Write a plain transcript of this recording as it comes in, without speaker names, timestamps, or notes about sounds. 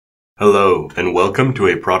Hello, and welcome to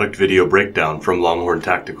a product video breakdown from Longhorn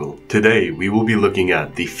Tactical. Today, we will be looking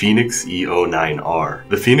at the Fenix E09R.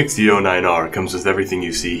 The Fenix E09R comes with everything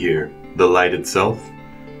you see here. The light itself,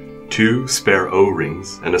 2 spare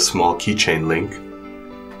O-rings and a small keychain link,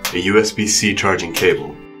 a USB-C charging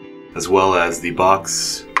cable, as well as the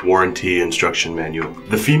box warranty instruction manual.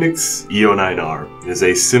 The Fenix E09R is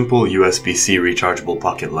a simple USB-C rechargeable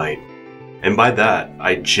pocket light. And by that,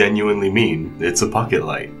 I genuinely mean it's a pocket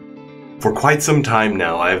light. For quite some time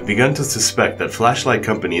now, I have begun to suspect that flashlight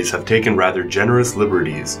companies have taken rather generous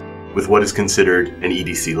liberties with what is considered an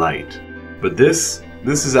EDC light. But this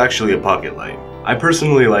is actually a pocket light. I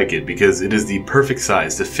personally like it because it is the perfect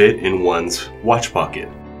size to fit in one's watch pocket.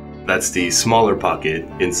 That's the smaller pocket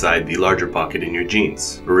inside the larger pocket in your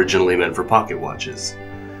jeans, originally meant for pocket watches.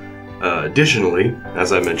 Additionally,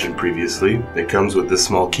 as I mentioned previously, it comes with this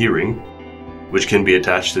small keyring, which can be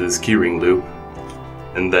attached to this keyring loop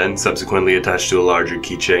and then subsequently attached to a larger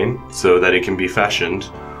keychain so that it can be fashioned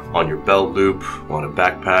on your belt loop, on a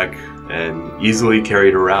backpack, and easily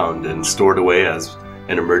carried around and stored away as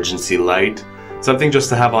an emergency light, something just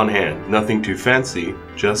to have on hand, nothing too fancy,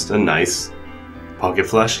 just a nice pocket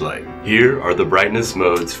flashlight. Here are the brightness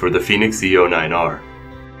modes for the Fenix E09R.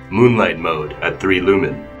 Moonlight mode at 3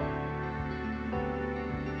 lumen.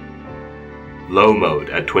 Low mode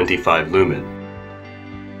at 25 lumen.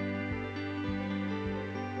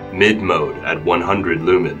 Mid mode at 100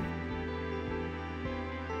 lumen.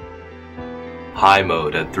 High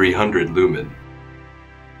mode at 300 lumen.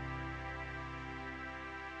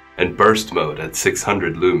 And burst mode at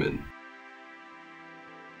 600 lumen.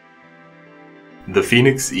 The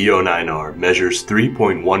Fenix E09R measures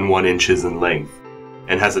 3.11 inches in length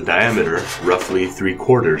and has a diameter roughly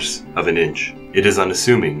 3/4 of an inch. It is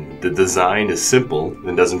unassuming. The design is simple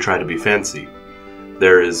and doesn't try to be fancy.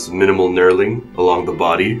 There is minimal knurling along the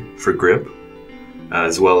body for grip,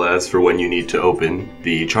 as well as for when you need to open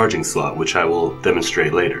the charging slot, which I will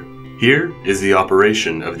demonstrate later. Here is the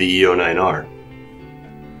operation of the E09R.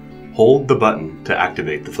 Hold the button to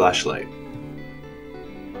activate the flashlight.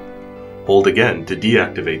 Hold again to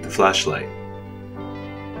deactivate the flashlight.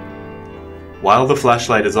 While the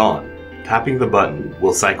flashlight is on, tapping the button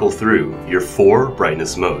will cycle through your 4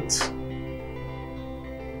 brightness modes.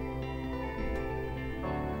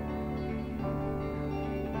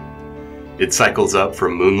 It cycles up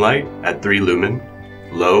from moonlight at 3 lumen,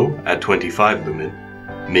 low at 25 lumen,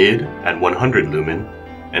 mid at 100 lumen,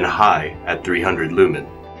 and high at 300 lumen.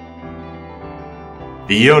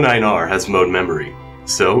 The E09R has mode memory,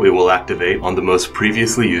 so it will activate on the most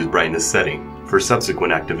previously used brightness setting for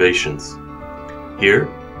subsequent activations. Here,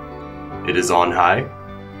 it is on high.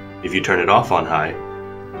 If you turn it off on high,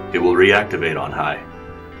 it will reactivate on high.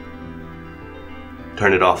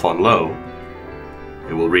 Turn it off on low,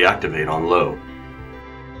 it will reactivate on low.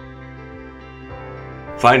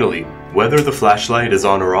 Finally, whether the flashlight is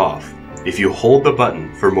on or off, if you hold the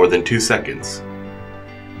button for more than 2 seconds,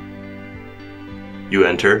 you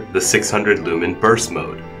enter the 600 lumen burst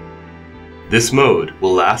mode. This mode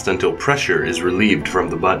will last until pressure is relieved from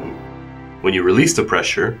the button. When you release the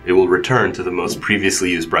pressure, it will return to the most previously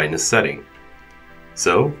used brightness setting.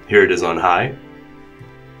 So, here it is on high,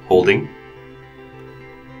 holding,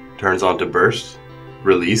 turns on to burst,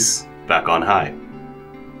 release, back on high.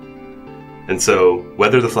 And so,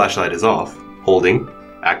 whether the flashlight is off, holding,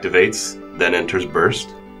 activates, then enters burst.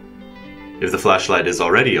 If the flashlight is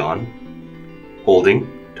already on, holding,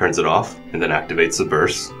 turns it off, and then activates the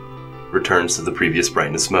burst, returns to the previous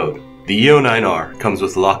brightness mode. The E09R comes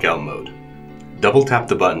with lockout mode. Double tap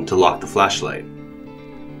the button to lock the flashlight.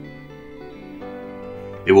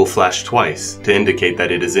 It will flash twice to indicate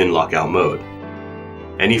that it is in lockout mode.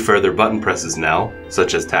 Any further button presses now,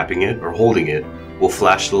 such as tapping it or holding it, will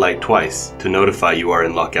flash the light twice to notify you are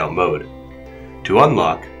in lockout mode. To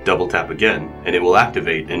unlock, double tap again, and it will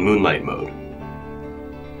activate in moonlight mode.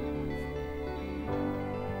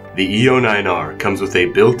 The E09R comes with a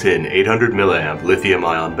built-in 800 mAh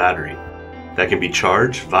lithium-ion battery that can be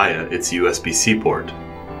charged via its USB-C port.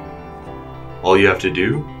 All you have to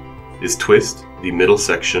do is twist the middle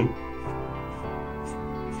section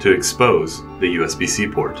to expose the USB-C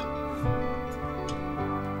port.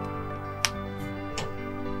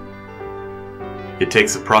 It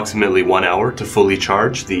takes approximately 1 hour to fully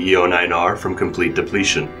charge the E09R from complete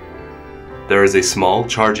depletion. There is a small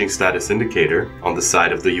charging status indicator on the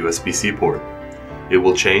side of the USB-C port. It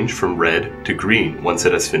will change from red to green once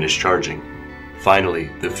it has finished charging. Finally,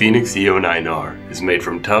 the Fenix E09R is made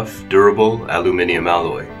from tough, durable aluminum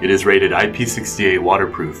alloy. It is rated IP68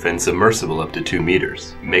 waterproof and submersible up to 2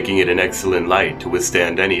 meters, making it an excellent light to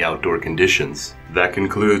withstand any outdoor conditions. That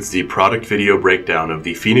concludes the product video breakdown of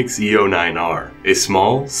the Fenix E09R, a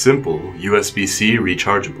small, simple, USB-C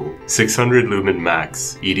rechargeable 600 lumen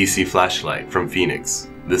max EDC flashlight from Fenix.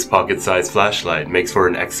 This pocket-sized flashlight makes for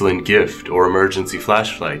an excellent gift or emergency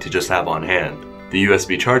flashlight to just have on hand. The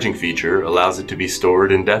USB charging feature allows it to be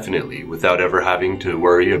stored indefinitely without ever having to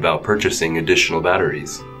worry about purchasing additional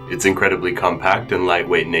batteries. Its incredibly compact and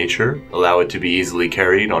lightweight nature allow it to be easily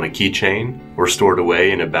carried on a keychain or stored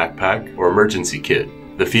away in a backpack or emergency kit.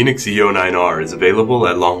 The Fenix E09R is available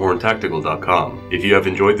at longhorntactical.com. If you have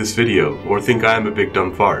enjoyed this video or think I am a big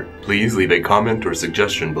dumb fart, please leave a comment or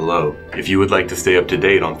suggestion below. If you would like to stay up to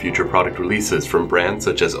date on future product releases from brands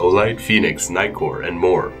such as Olight, Fenix, Nitecore, and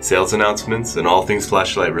more, sales announcements, and all things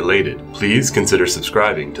flashlight related, please consider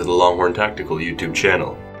subscribing to the Longhorn Tactical YouTube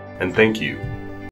channel. And thank you.